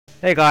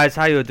Hey guys,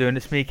 how you doing?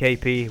 It's me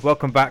KP.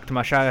 Welcome back to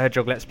my Shadow the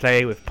Hedgehog Let's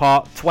Play with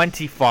part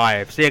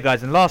 25. So yeah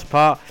guys, in the last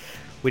part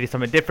we did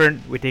something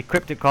different. We did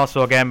Cryptic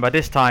Castle again, but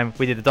this time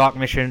we did a dark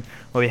mission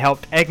where we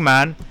helped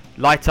Eggman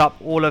light up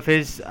all of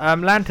his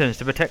lanterns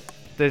to protect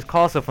this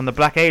castle from the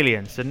black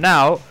aliens. So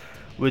now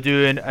we're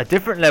doing a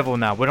different level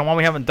now. We're the one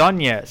we haven't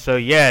done yet. So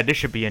yeah, this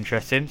should be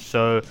interesting.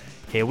 So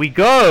here we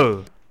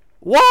go.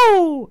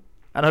 Whoa!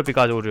 And I hope you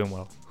guys are all doing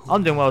well.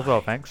 I'm doing well as well,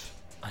 thanks.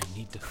 I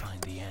need to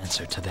find the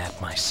answer to that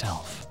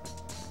myself.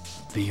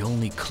 The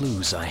only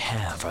clues I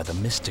have are the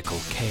mystical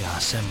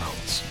Chaos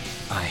Emeralds.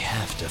 I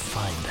have to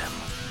find them.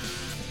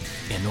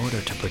 In order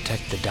to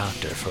protect the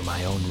Doctor for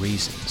my own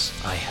reasons,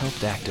 I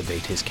helped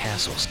activate his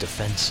castle's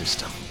defense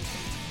system.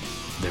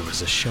 There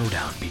was a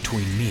showdown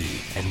between me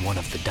and one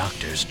of the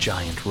Doctor's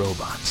giant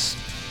robots.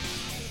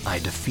 I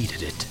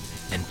defeated it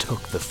and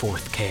took the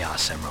fourth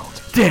Chaos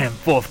Emerald. Damn,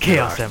 fourth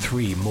Chaos There are Emerald.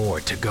 3 more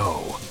to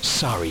go.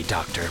 Sorry,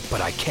 Doctor,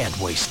 but I can't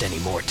waste any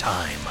more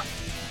time.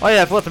 Oh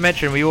yeah, I forgot to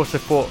mention we also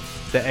fought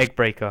the Egg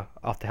Breaker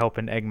after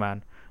helping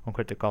Eggman on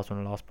Cryptic Castle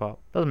in the last part.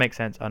 Doesn't make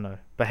sense, I know.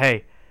 But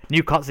hey,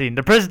 new cutscene.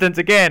 The President's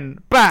again!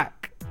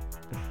 Back!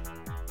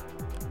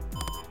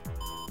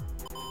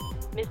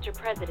 Mr.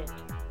 President,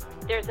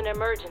 there's an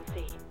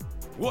emergency.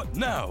 What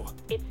now?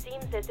 It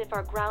seems as if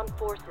our ground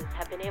forces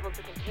have been able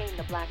to contain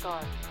the Black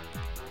Arms.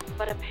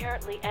 But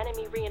apparently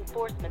enemy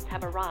reinforcements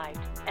have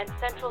arrived, and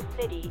Central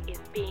City is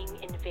being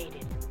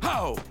invaded.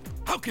 How?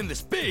 How can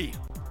this be?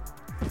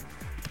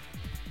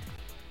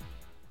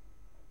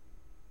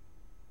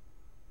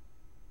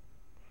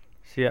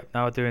 So yep,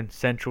 now we're doing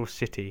Central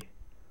City.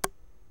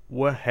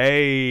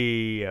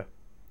 Wahey!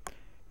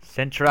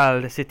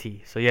 Central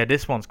City. So yeah,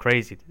 this one's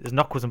crazy. There's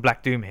Knuckles and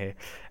Black Doom here,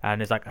 and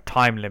there's like a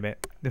time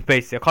limit.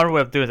 Basically, I can't remember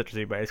what I'm doing Central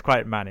City, but it's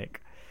quite manic.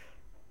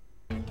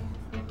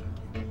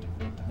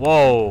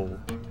 Whoa!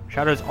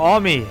 Shadow's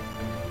army!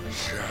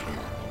 Shadow,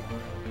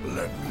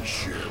 let me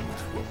share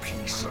with you a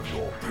piece of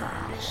your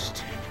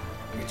past.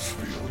 It's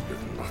filled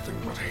with nothing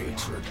but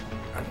hatred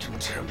and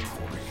contempt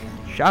for the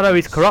humans. Shadow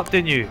is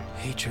corrupting you!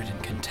 Hatred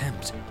and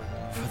contempt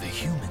for the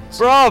humans.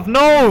 Bruv,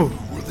 no!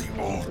 You were the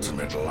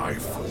ultimate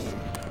life form,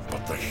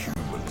 but the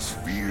humans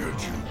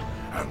feared you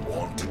and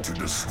wanted to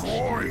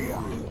destroy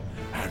you.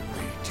 And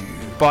they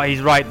did. But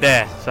he's right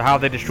there, so how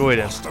have they destroyed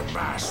him? Must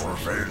amass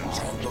revenge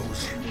on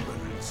those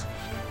humans.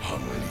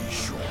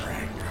 Unleash your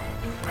anger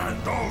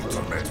and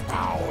ultimate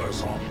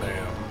powers on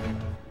them.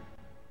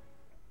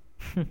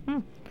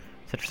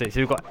 Central City, so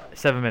we've got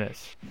 7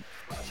 minutes.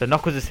 So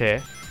Knuckles is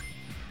here.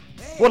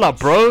 What up,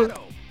 bro?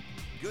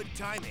 Good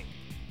timing.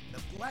 The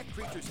black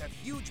creatures have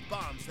huge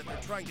bombs that they're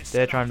trying to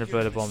They're trying to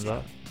blow the bombs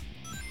up.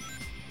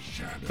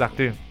 Black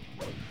Doom.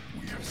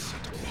 We have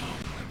set a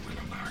bomb that will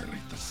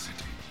annihilate the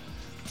city.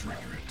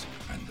 Trigger it,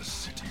 and the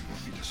city will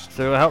be destroyed.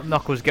 So we'll help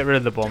Knuckles get rid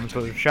of the bombs,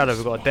 but with Shadow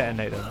we've got to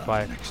detonate them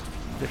by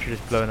literally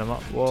just blowing them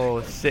up.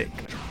 Whoa, sick.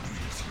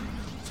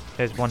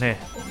 There's one here.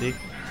 See?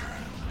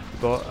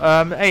 We've got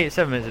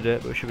 7 minutes to do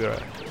it, but we should be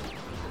alright.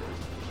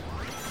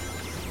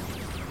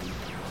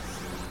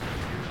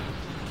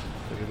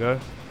 There we go.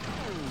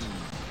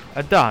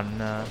 Done.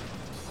 They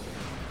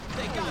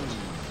got them.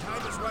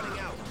 Time is running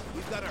out.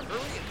 We've got to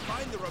hurry and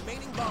find the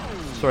remaining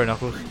bombs. Sorry,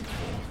 Knuckles.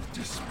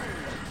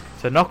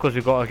 So Knuckles,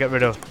 we've got to get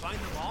rid of Find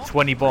them all?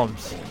 20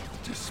 bombs,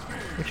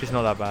 which is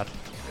not that bad.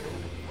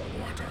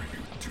 What are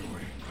you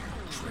doing,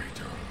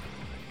 traitor?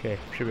 Okay,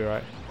 should be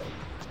alright.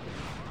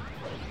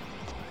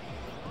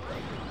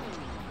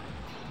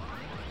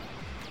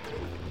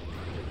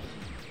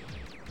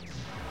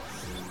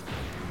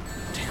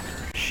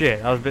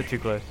 Shit, that was a bit too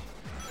close.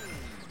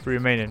 3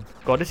 remaining.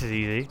 God, this is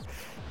easy.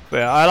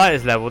 But I like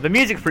this level. The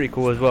music's pretty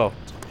cool as well.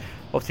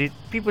 Obviously,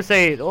 people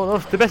say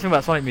the best thing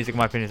about Sonic music, in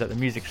my opinion, is that the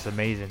music's just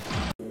amazing.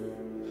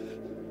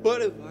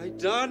 What have I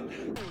done?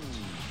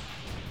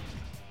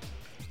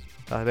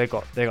 They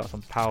got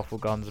some powerful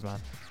guns, man.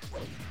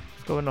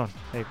 What's going on?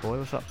 Hey boy,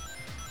 what's up?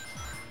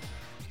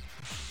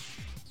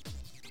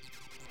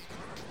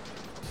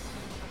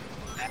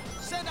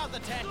 Send out the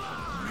tank.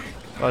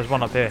 Oh, there's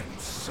one up here.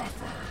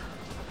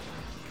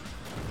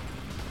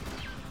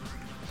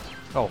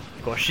 Oh,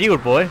 got a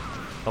shield, boy.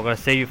 Not gonna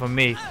save you from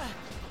me.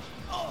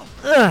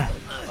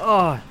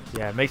 Oh,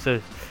 yeah, it makes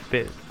it a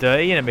bit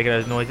dirty and it making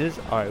those noises.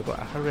 Alright, we've got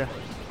to hurry up.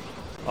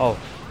 Oh.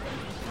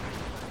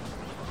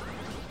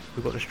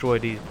 We've got to destroy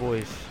these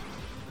boys.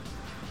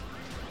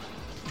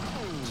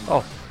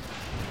 Oh.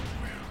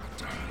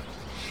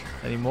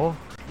 Any more?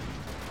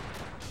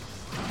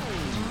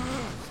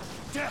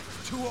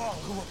 Death to all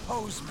who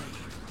oppose me.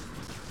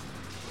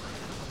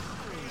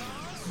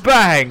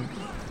 Bang!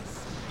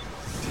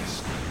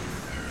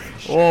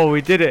 Oh,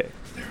 we did it.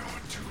 There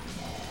are 2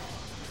 more.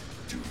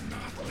 Do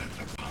not let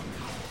the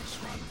bunkers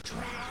run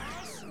dry.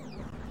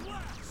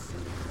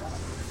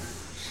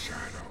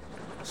 Shadow,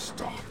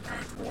 stop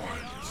at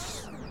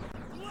once.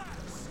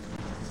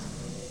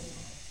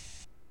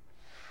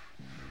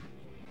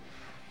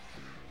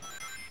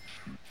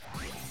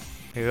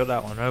 Okay, we got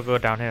that one. I'll go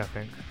down here, I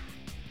think.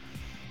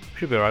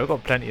 Should be alright. We've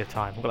got plenty of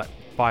time. We've got like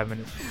 5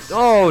 minutes.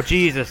 Oh,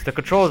 Jesus. The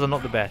controls are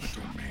not the best.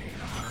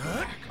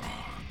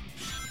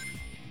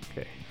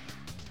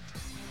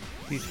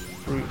 These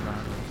fruit,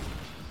 man.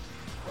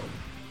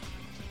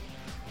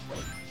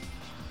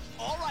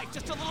 All right,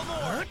 just a little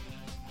more.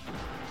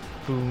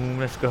 Boom,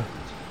 let's go.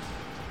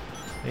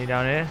 Any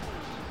down here?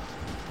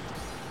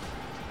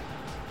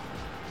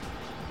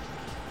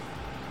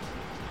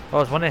 Oh,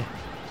 there's one here.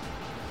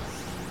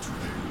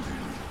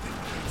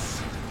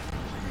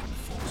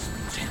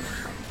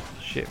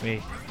 Shit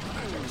me.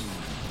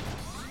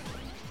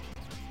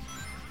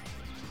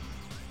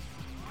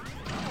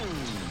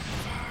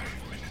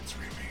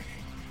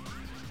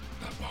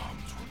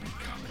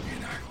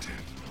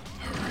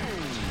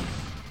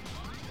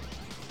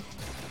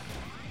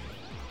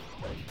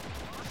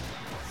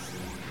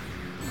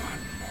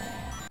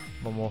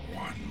 One more.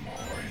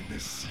 in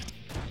this city.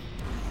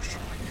 You should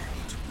be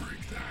able to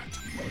break that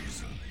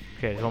easily.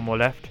 Okay, there's one more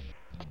left.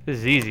 This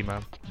is easy,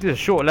 man. This is a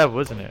short level,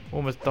 isn't it?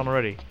 Almost done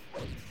already.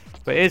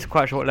 But it is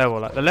quite a short level.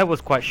 Like the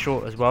level's quite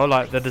short as well.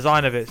 Like the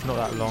design of it's not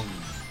that long.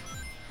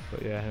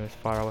 But yeah, let's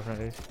fire our weapon at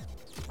these.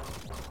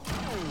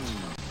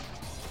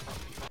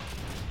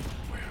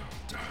 Well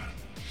done,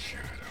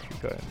 Shadow.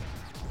 Keep going.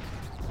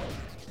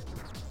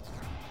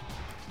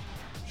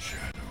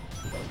 Shadow,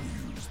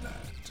 use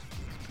that.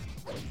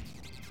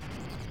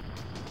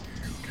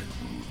 You can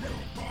move your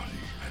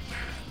body and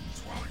hands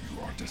while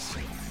you are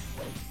descending.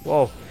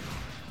 Whoa.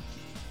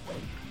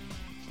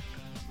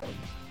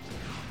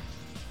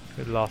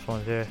 Good, last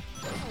one's here.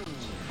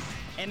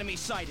 Enemy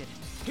sighted.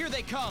 Here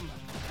they come.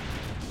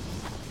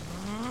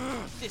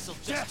 This'll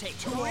just take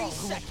 3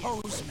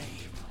 seconds.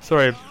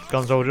 Sorry,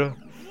 gun soldier.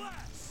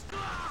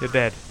 You're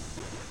dead.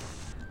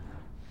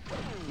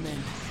 Men,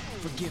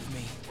 forgive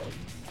me.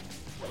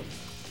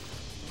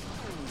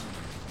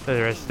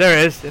 There it is. There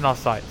it is in our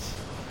sights.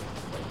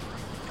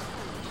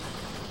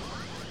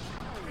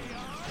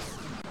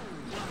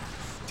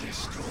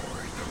 Destroy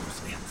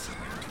those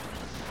insolent.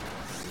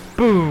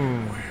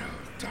 Boom.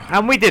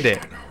 And we did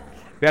it.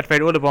 We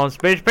activated all the bombs.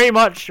 Pretty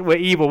much, we're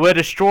evil. We're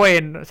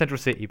destroying Central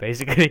City,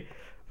 basically.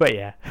 But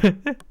yeah.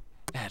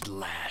 At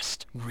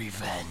last,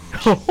 revenge.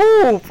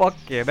 Oh,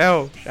 fucking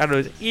hell.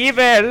 Shadow's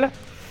evil.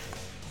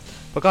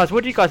 But guys,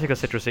 what do you guys think of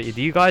Central City?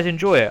 Do you guys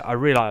enjoy it? I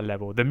really like the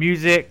level. The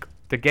music,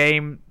 the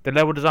game, the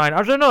level design.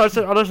 I don't know. I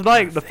just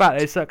like the fact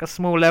that it's like a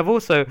small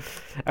level, so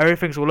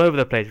everything's all over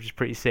the place, which is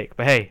pretty sick.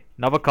 But hey,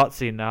 another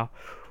cutscene now.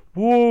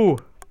 Woo!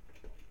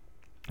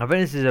 I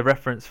think this is a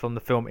reference from the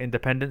film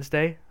Independence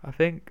Day, I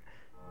think.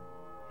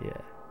 Yeah.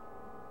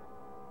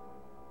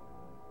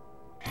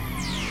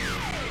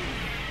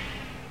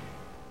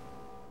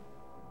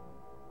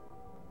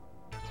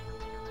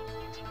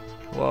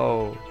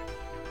 Whoa.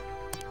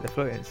 They're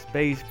floating in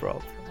space, bro.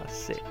 That's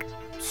sick.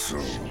 So,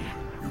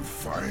 you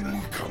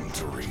finally come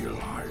to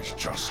realize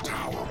just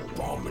how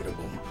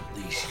abominable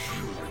these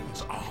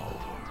humans are.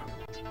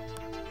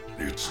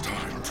 It's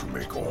time to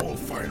make all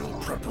final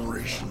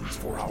preparations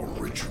for our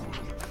ritual.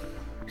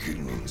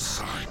 Hidden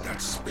inside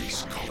that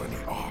space colony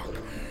ark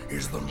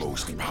is the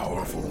most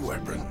powerful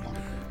weapon,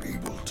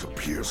 able to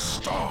pierce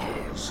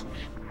stars.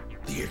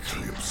 The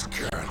Eclipse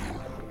Cannon.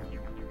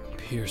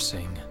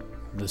 Piercing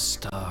the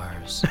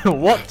stars.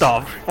 What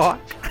the fuck?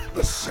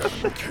 The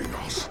 7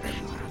 Chaos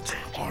Emeralds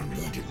are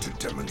needed to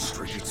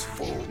demonstrate its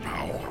full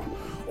power,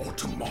 or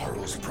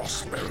tomorrow's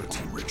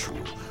prosperity ritual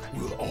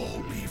will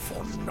all be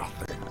for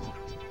nothing.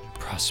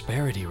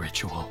 Prosperity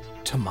ritual?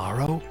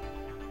 Tomorrow?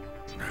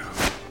 Now,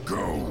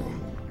 go!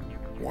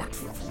 What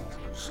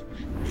fools.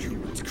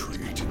 Humans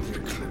created the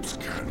Eclipse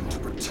Cannon to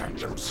protect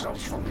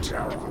themselves from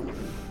terror.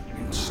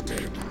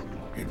 Instead,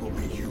 it will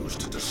be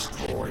used to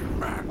destroy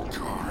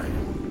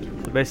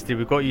mankind. So basically,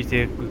 we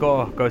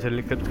gotta go to the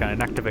Eclipse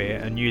Cannon and activate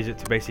it and use it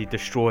to basically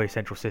destroy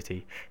Central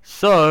City.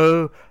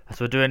 So that's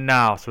what we're doing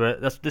now. So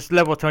that's this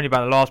level I told you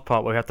about the last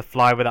part where we have to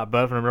fly with that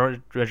bird for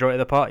the majority of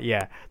the part.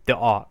 Yeah, the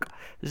Ark.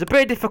 It's a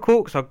bit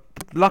difficult. So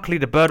luckily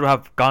the bird will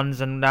have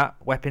guns and that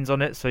weapons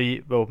on it. So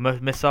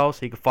missiles,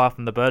 so you can fire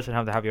from the bird, so you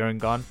don't have to have your own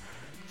gun.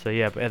 So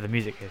yeah, but yeah, the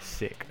music is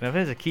sick. And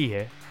there's a key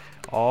here.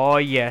 Oh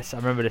yes, I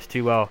remember this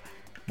too well.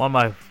 One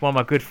of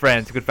my good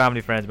friends, good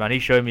family friends, man.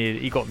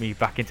 He got me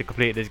back into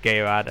completing this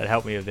game and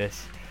helped me with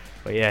this.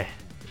 But yeah,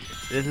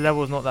 this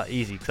level is not that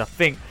easy because I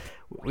think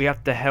we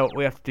have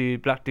to do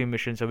Black Doom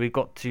mission, so we've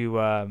got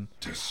to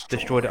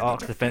destroy the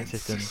Ark's defense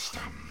systems.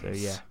 So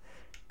yeah,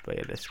 but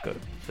yeah, let's go.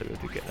 So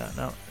we'll get that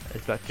now.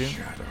 There's Black Doom.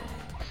 Shadow,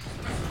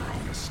 the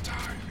promised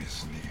time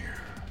is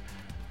near.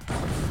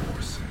 Our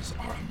forces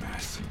are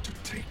amassing to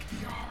take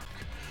the Ark,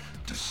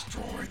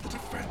 destroy the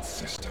defense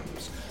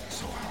systems,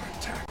 so our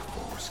attack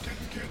force can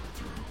get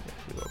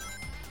through.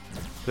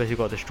 First you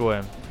got to destroy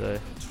him. So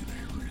Do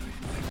they really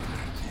think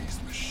that these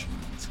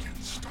machines can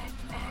stop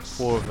us?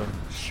 4 of them.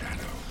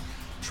 Shadow,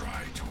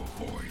 try to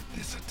avoid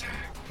this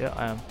attack. Yeah,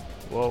 I am.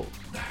 Whoa.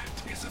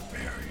 That is a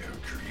barrier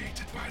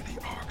created by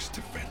the Ark's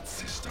defense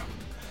system.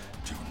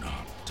 Do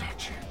not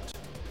touch it.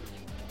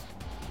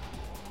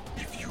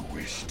 If you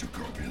wish to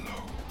go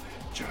below,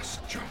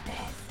 just jump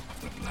off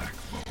of the black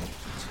bolt.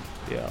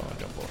 Yeah, I want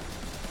to jump off.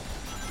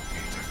 A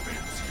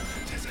defense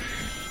unit is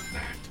ahead.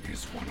 That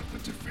is one of the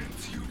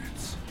defense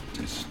units.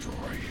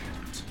 Destroy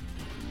it.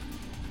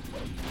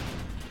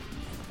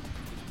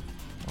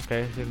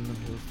 Okay,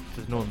 just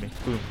ignore me.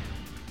 Boom.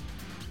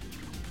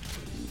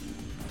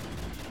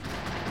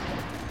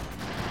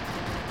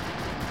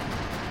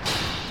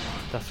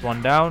 That's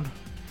one down.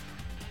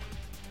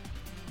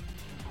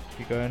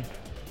 Keep going.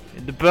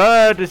 The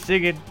bird is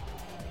singing.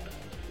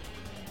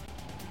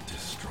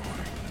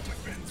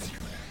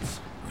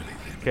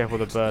 Careful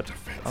the bird.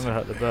 I'm gonna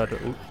hurt the bird.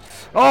 Ooh.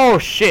 Oh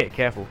shit!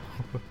 Careful.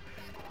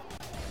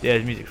 Yeah,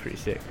 his music's pretty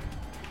sick.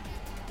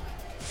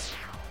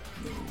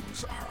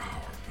 Those are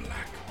our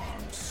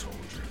black-armed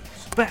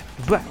soldiers. Back,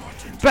 back,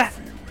 back.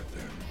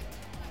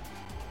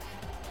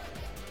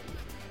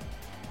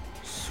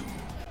 Soon,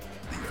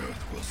 the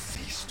earth will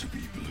cease to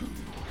be blue.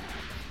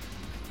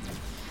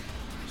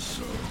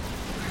 So, the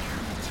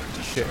humans have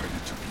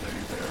decided to play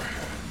their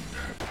hand.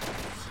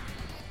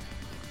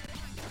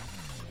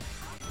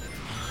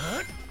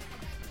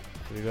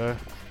 Here we go.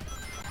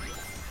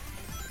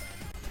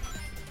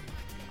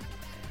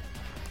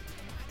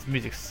 This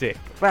music's sick.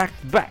 Back,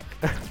 back,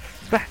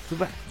 back,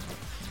 back.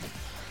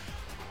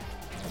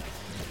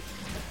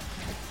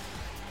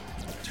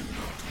 Do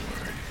not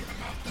worry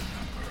about the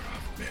number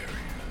of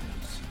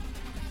barriers.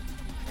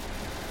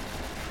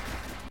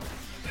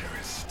 There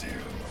is still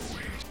a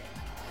way.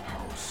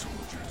 Our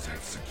soldiers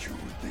have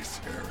secured this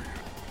area.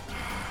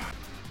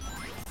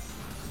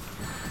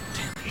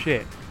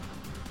 Shit.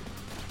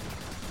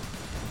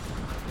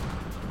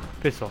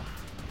 Piss off.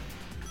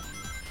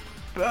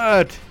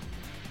 Bird!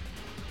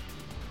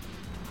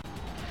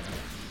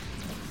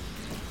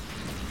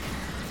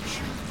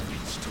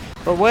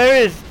 But where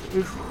is...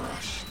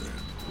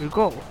 We've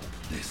got...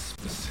 This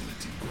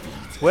facility.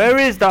 Where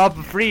is the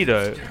upper three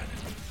though? Move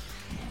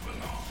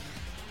along.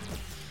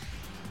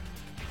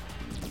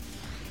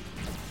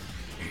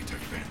 A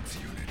defense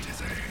unit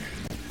is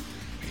ahead.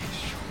 Be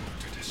sure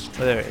to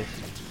destroy. Oh, there it is.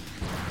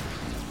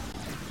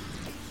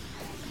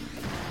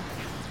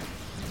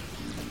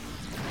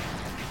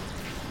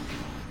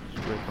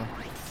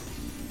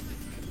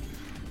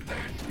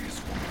 That is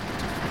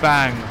one.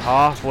 Bang!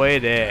 Halfway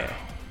there.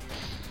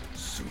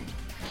 Soon,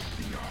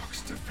 the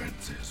Ark's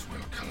defenses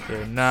will collapse.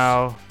 So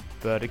now,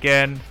 bird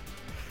again.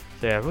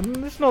 So yeah,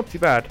 well, it's not too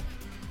bad.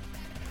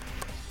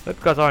 Hope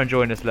you guys are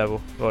enjoying this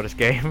level, or this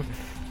game.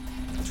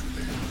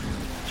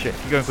 Shit,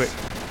 keep going quick.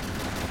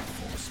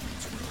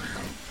 Reinforcements will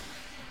help.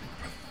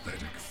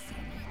 Pathetic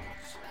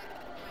fools.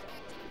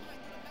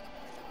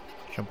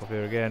 Jump up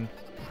here again.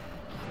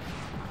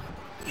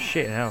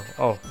 Shit, hell.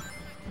 Oh.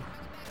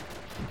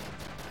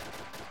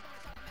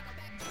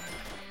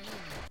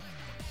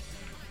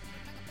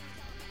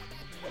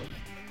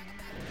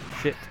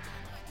 Shit.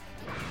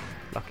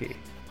 Lucky.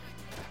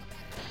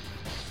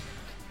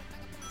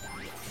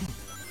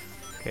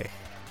 Okay.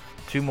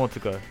 2 more to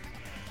go.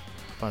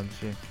 Fine,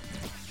 soon.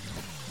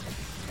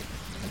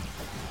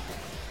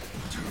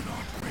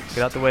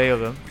 Get out the way of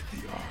them.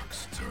 With the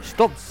Ark's turret.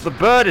 Stop! The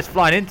bird is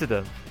flying into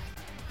them.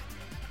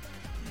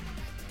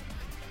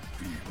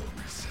 Feeble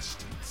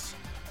resistance.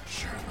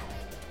 Shadow,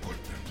 put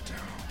them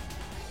down.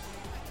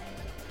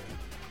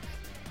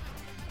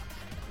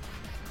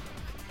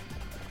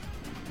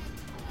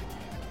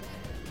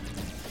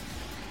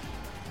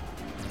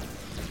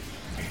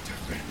 A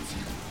defense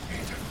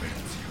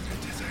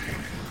unit is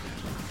ahead.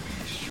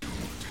 Be sure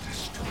to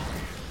destroy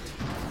it.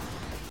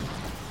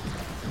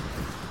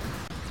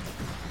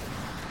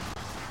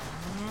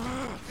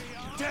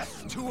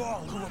 Death to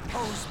all who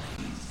oppose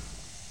me.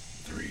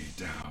 3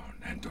 down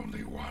and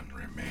only 1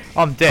 remains.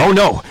 I'm dead. Oh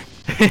no!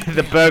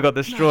 The bird got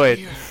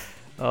destroyed.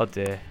 Oh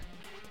dear.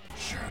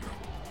 Shadow,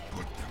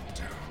 put them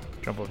down.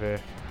 Jump up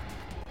here.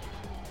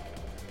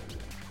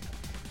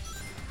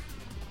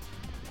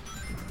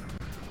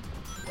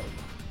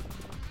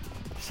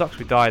 Sucks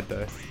we died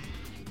though.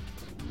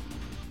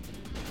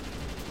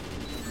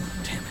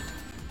 Damn it.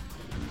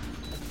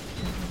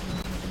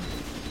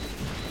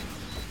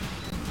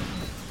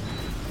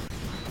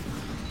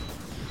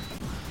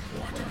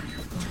 What are you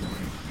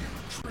doing,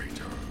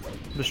 traitor?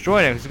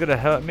 Destroying it, it's gonna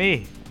hurt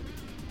me.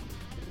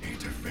 A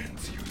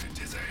defense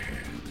unit is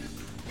ahead.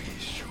 Be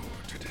sure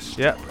to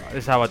destroy. Yep,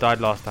 this is how I died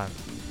last time.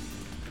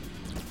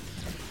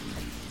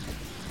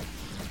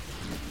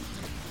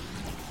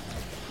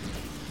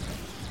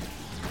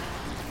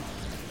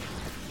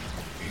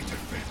 A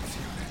defense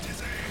unit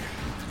is ahead.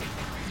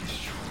 Be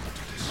sure to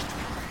destroy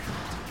it.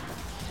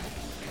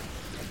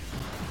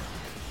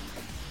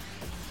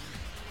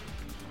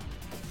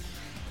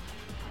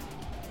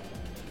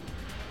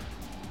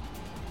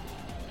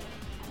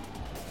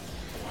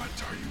 What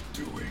are you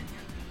doing?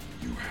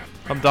 You have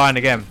I'm dying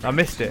again. I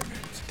missed it.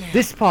 Damn,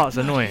 This part's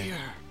not annoying. here.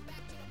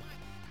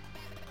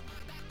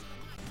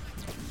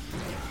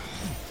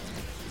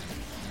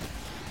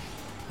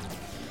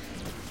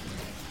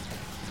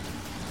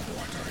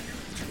 What are you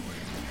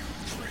doing,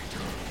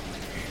 traitor?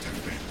 A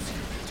defense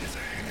unit is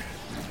ahead.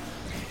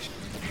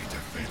 A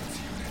defense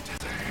unit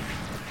is ahead.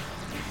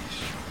 Be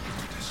sure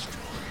to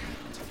destroy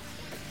it.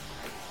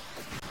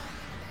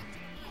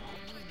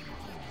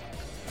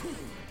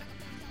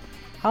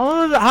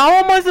 How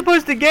am I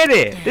supposed to get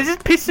it? This is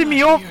pissing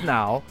me off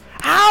now.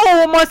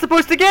 How am I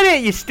supposed to get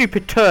it, you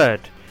stupid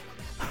turd?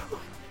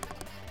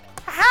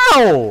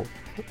 How?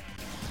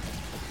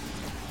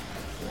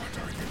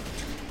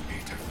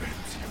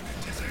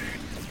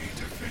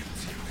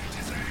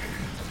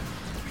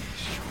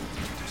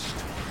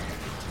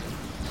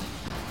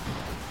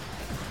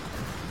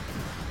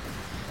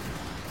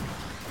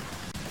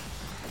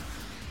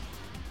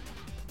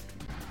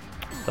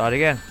 Start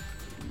again.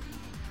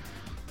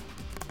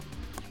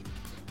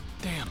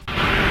 Damn.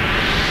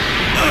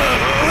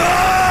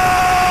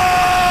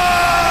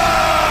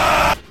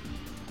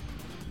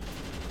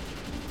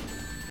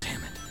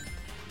 Damn it.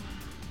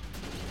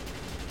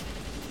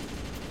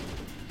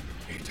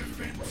 A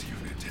defense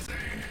unit is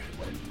ahead.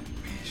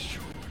 Be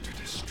sure to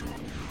destroy.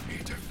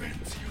 A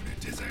defense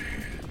unit is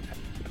ahead.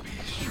 Be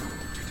sure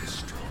to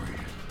destroy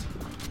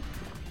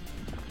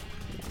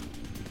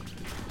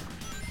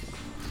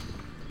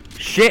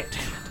it. Shit.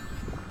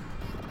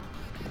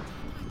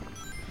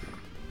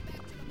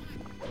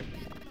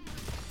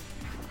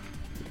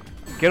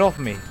 Get off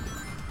me.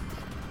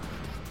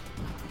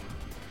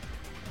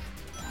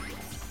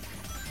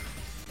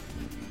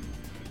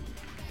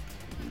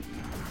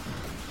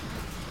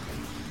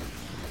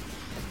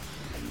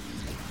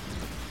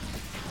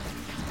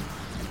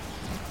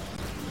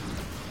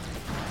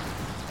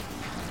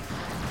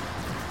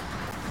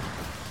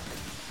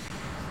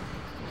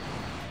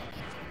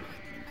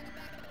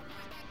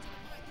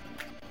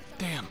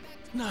 Damn.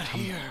 Not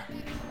here.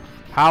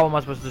 How am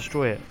I supposed to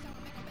destroy it?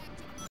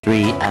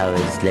 3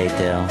 hours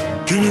later.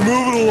 Can you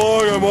move it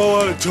along? I'm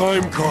all out of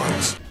time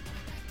cards.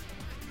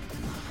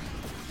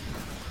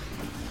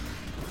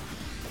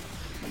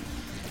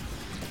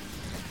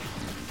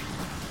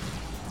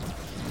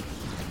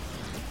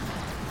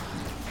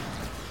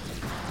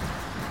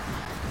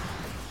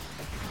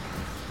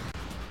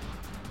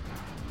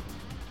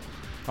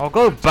 I'll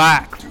go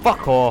back.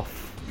 Fuck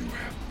off. You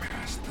have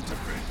passed the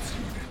defense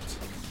unit.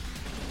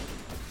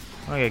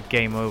 I'm gonna get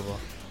game over.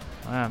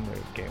 I am gonna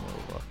get game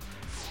over.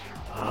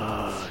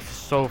 It's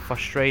so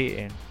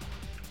frustrating.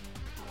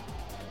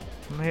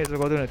 I'm here to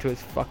go doing it till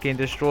it's fucking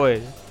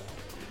destroyed.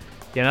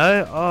 You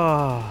know?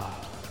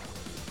 Oh.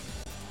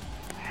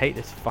 I hate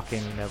this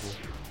fucking level.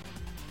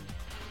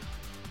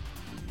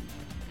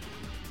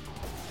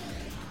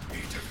 A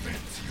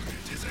defense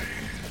unit is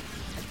ahead.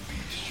 Be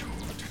sure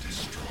to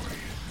destroy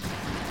it.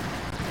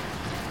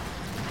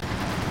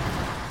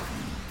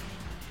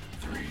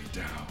 3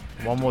 down.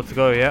 One more to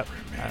go, yep.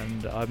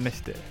 And I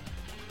missed it.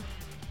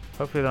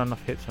 Hopefully there are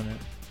enough hits on it.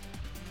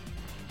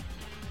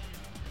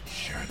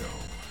 Shadow,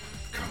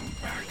 come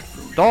back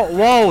through. Don't,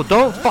 whoa,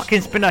 don't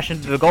fucking spin dash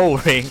into the goal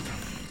ring.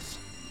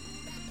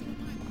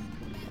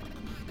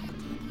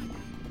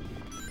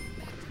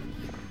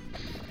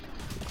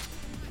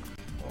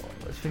 Oh,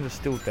 those things are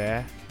still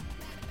there.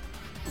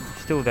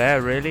 Still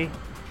there, really?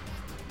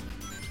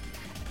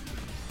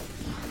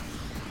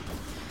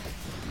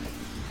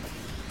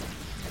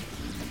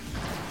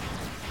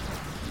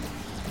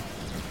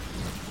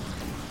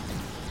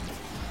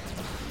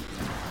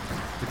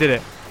 We did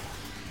it.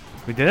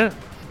 We did it?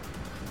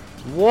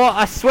 What?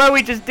 I swear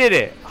we just did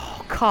it.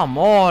 Oh, come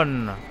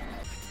on.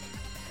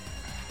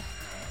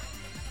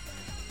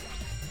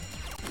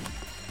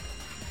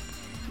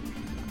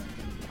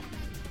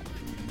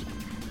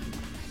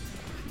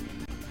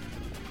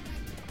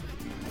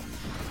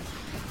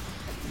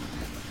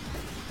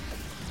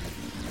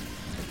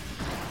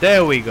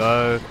 There we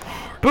go.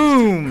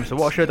 Boom! So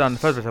what I should have done in the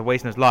first place, I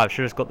wasted his life.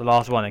 Should have just got the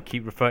last one and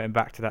keep reverting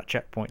back to that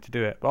checkpoint to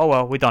do it. But oh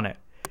well, we done it.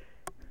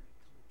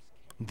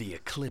 The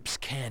Eclipse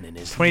cannon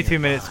is 22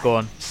 minutes nearby.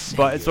 gone, Send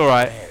but it's your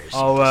alright. prayers,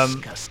 I'll you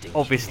disgusting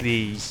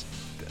obviously humans.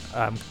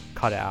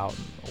 cut it out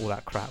and all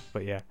that crap.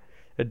 But yeah,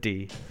 a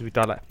D. We've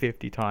done like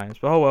 50 times.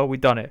 But oh well, we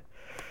done it.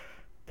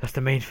 That's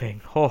the main thing.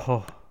 Ho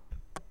ho.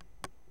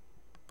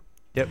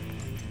 Yep.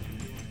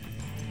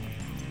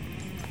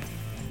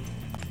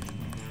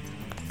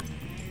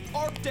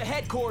 Arc to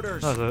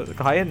headquarters. Oh, there's a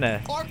guy in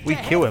there. Arc We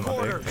to kill him, I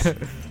headquarters.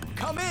 think.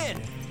 Come in.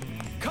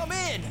 Come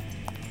in.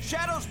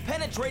 Shadow's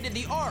penetrated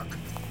the Arc.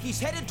 He's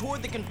headed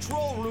toward the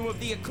control room of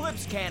the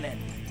Eclipse cannon.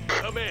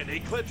 Come in,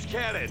 Eclipse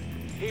Cannon.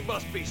 He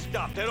must be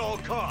stopped at all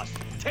costs.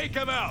 Take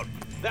him out.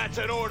 That's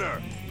an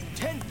order.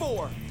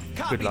 10-4.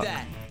 Copy luck.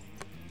 that.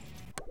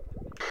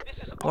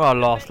 Well, our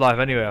last life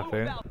anyway, I Blue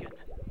think. Falcon.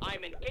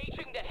 I'm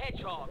engaging the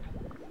Hedgehog.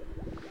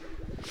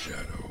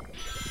 Shadow,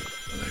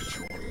 let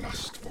your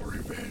lust for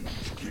revenge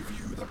give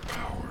you the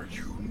power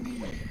you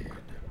need.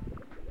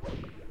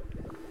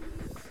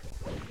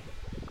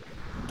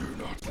 Do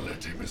not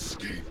let him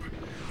escape.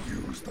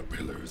 Use the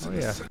pillars in yeah.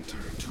 the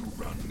center to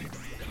run it.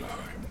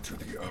 Climb to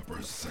the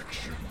upper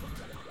section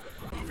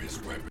of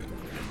his weapon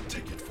and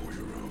take it for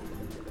your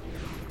own.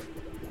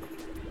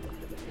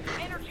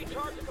 Energy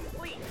charge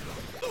complete.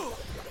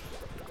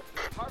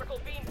 Particle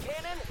beam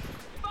cannon,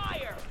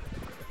 fire!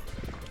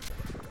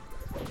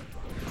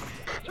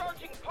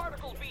 Charging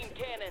particle beam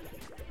cannon.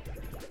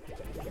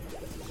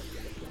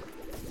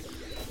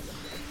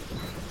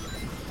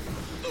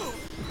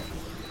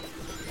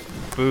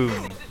 Boom.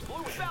 This is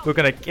Blue Falcon. We're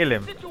gonna kill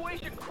him.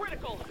 Situation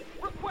critical.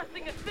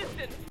 Requesting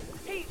assistance.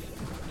 He's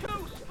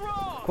too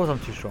strong. Of course I'm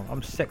too strong.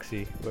 I'm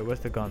sexy. Wait, where's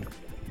the gun?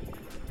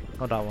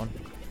 Not that one.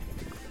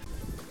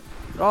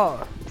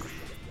 Oh!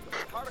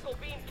 Particle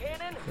beam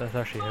cannon. That's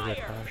actually good.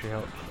 Fire. That actually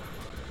helps.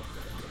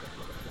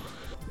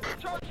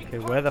 Charging Okay,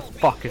 where the particle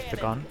beam fuck is the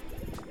cannon. gun?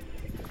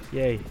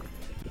 Yay.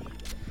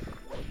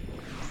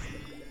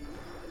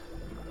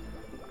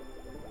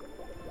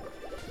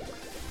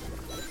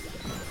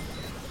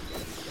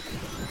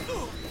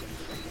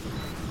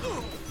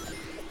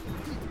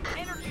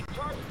 Energy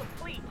charge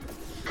complete.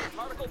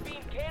 Particle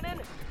beam cannon.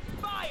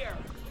 Fire.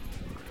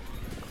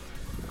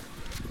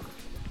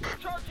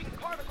 Charging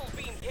particle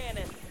beam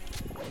cannon.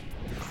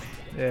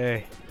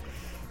 Yay.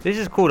 This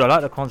is cool. I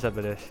like the concept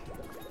of this.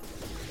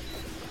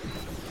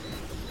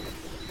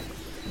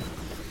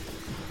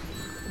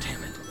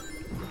 Damn it.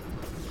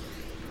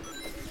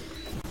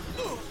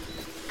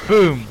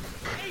 Boom!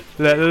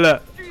 Look,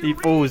 look. He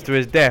falls to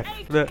his death.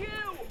 Look.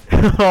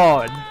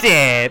 Oh,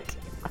 dead!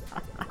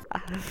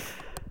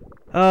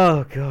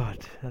 Oh god,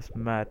 that's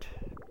mad.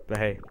 But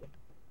hey,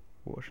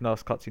 watch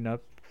another cutscene now.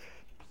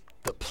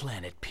 The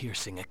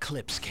planet-piercing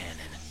eclipse cannon.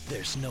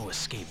 There's no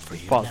escape for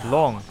you Part's now.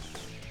 long.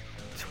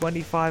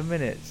 25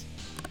 minutes.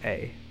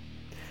 Hey.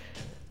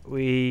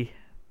 We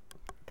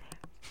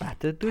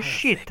battered the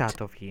shit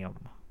out of him.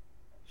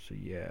 So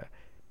yeah.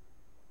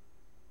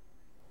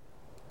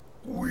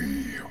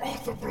 We are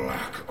the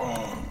Black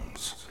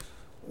Arms.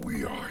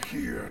 We are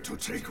here to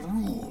take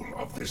rule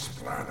of this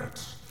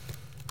planet.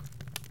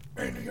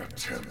 Any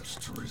attempts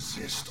to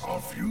resist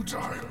are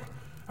futile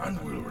and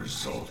will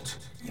result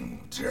in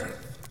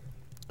death.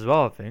 As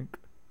well, I think.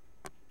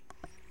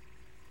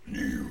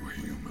 You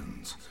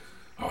humans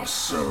are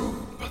so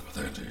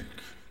pathetic.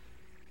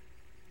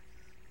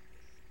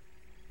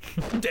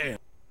 Damn.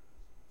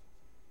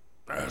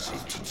 As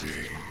of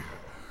today,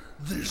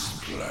 this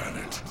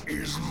planet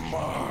is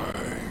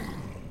mine.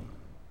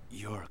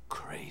 You're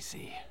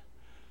crazy.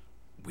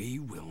 We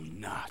will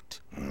not.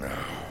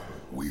 Now,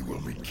 we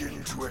will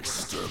begin to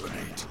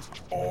exterminate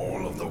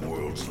all of the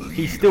world's leaders.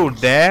 He's still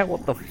there?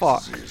 What the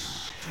fuck?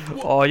 Resist.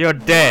 Oh, you're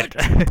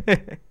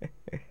dead.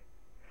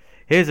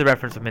 Here's a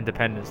reference from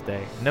Independence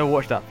Day. Never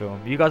watched that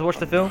film. You guys watched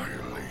the film?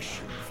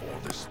 Annihilation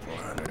for this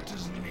planet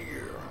is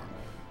near.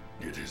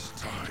 It is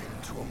time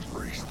to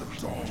embrace the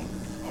dawn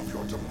of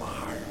your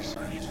demise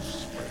and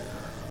despair.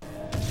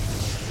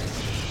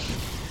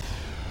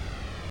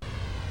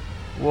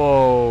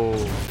 Whoa.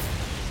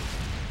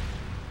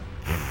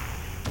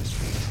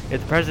 If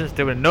the president's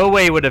doing, no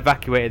way he would have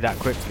evacuated that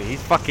quickly.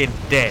 He's fucking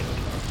dead.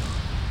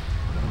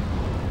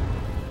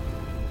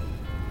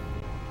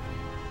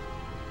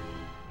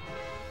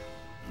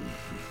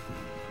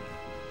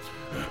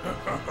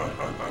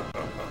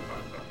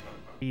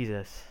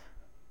 Jesus.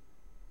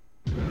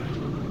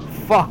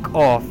 Fuck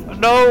off.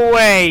 No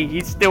way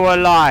he's still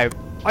alive.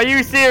 Are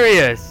you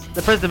serious?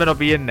 The president may not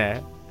be in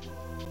there.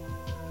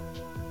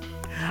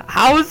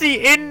 How is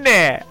he in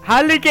there?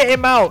 How did they get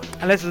him out?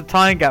 Unless there's a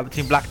time gap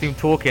between Black Doom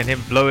talking and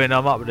him blowing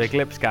him up with the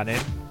eclipse cannon.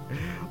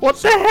 What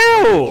the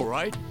hell? All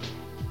right.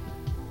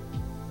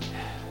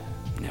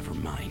 Never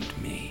mind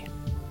me.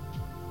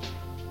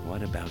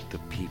 What about the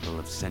people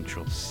of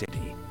Central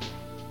City?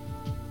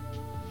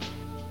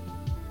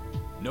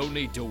 No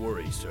need to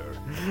worry, sir.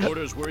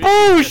 Orders were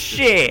Oh issued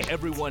yesterday. shit!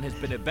 Everyone has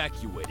been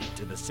evacuated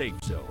to the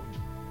safe zone.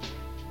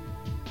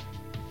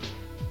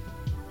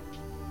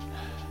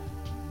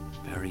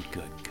 Very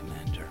good,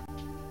 Commander.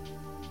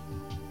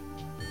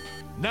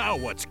 Now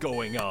what's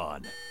going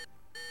on?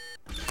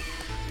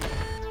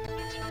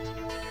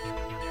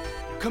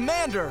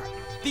 Commander,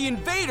 the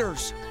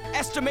invaders!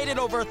 Estimated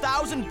over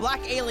 1,000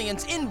 black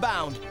aliens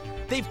inbound.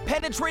 They've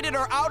penetrated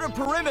our outer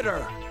perimeter.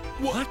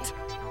 What?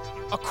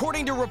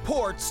 According to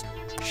reports,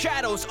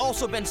 Shadow's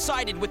also been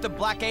sighted with the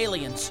black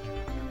aliens.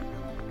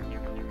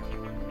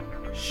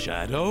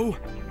 Shadow?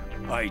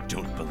 I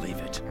don't believe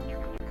it.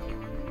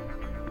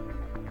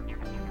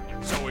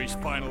 So he's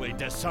finally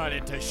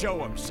decided to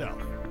show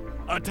himself.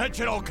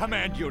 Attention all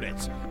command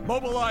units!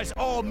 Mobilize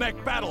all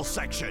mech battle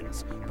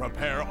sections!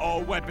 Prepare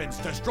all weapons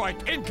to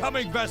strike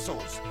incoming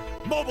vessels!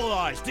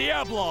 Mobilize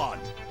Diablon!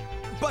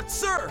 But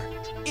sir,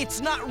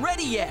 it's not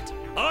ready yet.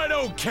 I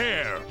don't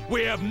care!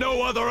 We have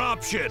no other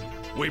option!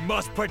 We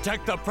must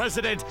protect the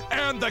President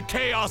and the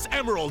Chaos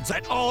Emeralds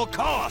at all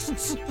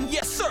costs!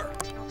 Yes, sir!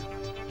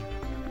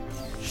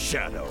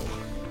 Shadow,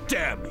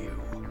 damn you!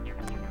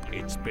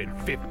 It's been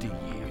 50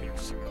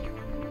 years.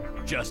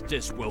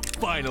 Justice will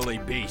finally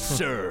be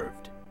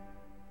served.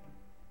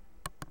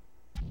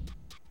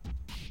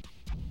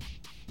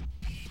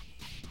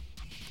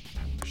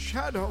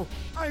 Shadow,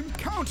 I'm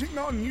counting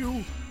on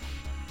you.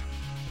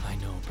 I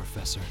know,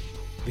 Professor.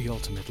 The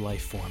ultimate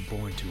life form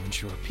born to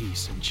ensure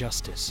peace and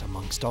justice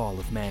amongst all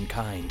of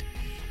mankind.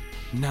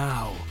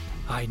 Now,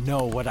 I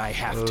know what I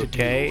have to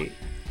do.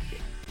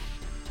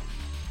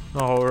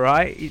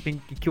 Alright, he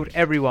killed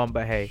everyone,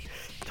 but hey.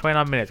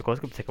 29 minutes, of course,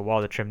 it's going to take a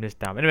while to trim this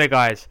down. Anyway,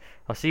 guys,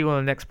 I'll see you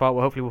on the next part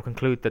where hopefully we'll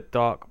conclude the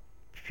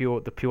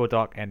pure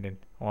dark ending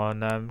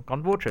on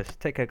Fortress.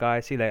 Take care,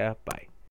 guys. See you later. Bye.